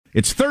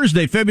It's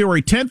Thursday,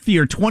 February 10th,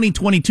 year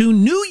 2022.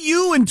 New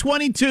you in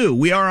 22.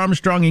 We are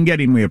Armstrong and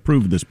Getty, and we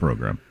approve this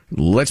program.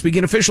 Let's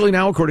begin officially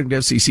now, according to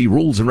FCC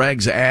rules and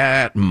regs,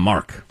 at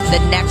Mark. The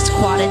next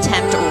quad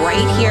attempt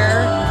right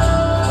here.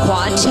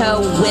 Quad toe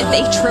with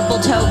a triple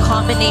toe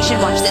combination.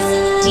 Watch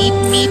this deep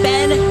knee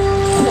bend.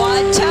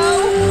 Quad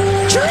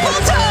toe, triple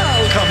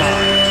toe.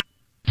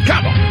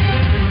 Come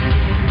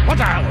on. What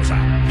the hell was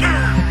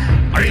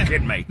that? Are you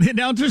kidding me? The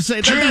announcers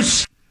say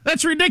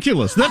that's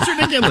ridiculous. That's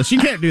ridiculous. You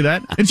can't do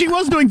that. And she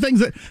was doing things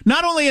that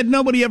not only had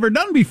nobody ever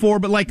done before,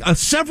 but like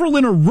several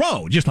in a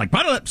row. Just like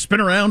spin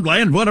around,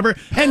 land, whatever.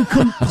 And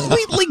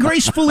completely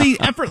gracefully,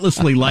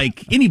 effortlessly,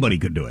 like anybody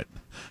could do it.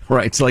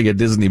 Right. It's like a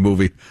Disney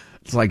movie.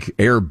 It's like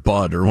Air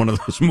Bud or one of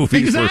those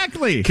movies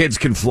exactly. where kids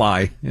can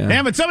fly. Yeah.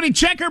 Damn it, somebody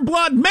check her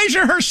blood,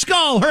 measure her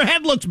skull. Her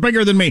head looks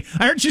bigger than me.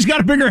 I heard she's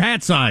got a bigger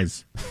hat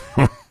size.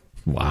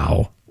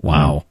 Wow.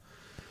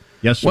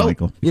 Yes,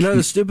 Michael. You know,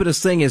 the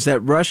stupidest thing is that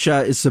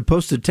Russia is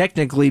supposed to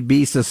technically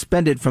be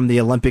suspended from the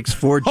Olympics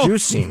for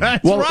juicing.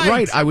 That's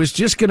right. I was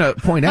just going to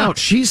point out,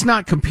 she's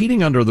not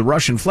competing under the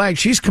Russian flag.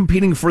 She's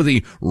competing for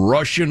the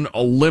Russian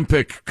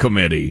Olympic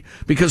Committee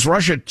because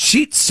Russia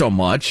cheats so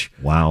much.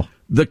 Wow.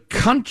 The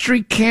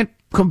country can't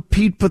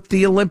compete, but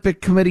the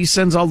Olympic Committee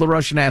sends all the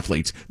Russian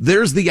athletes.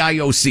 There's the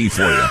IOC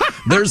for you.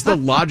 There's the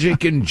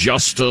logic and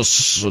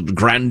justice and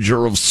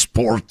grandeur of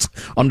sport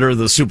under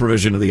the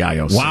supervision of the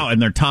IOC. Wow,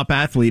 and their top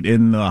athlete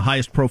in the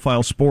highest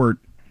profile sport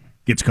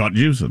gets caught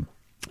juicing.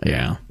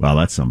 Yeah. Well,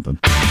 that's something.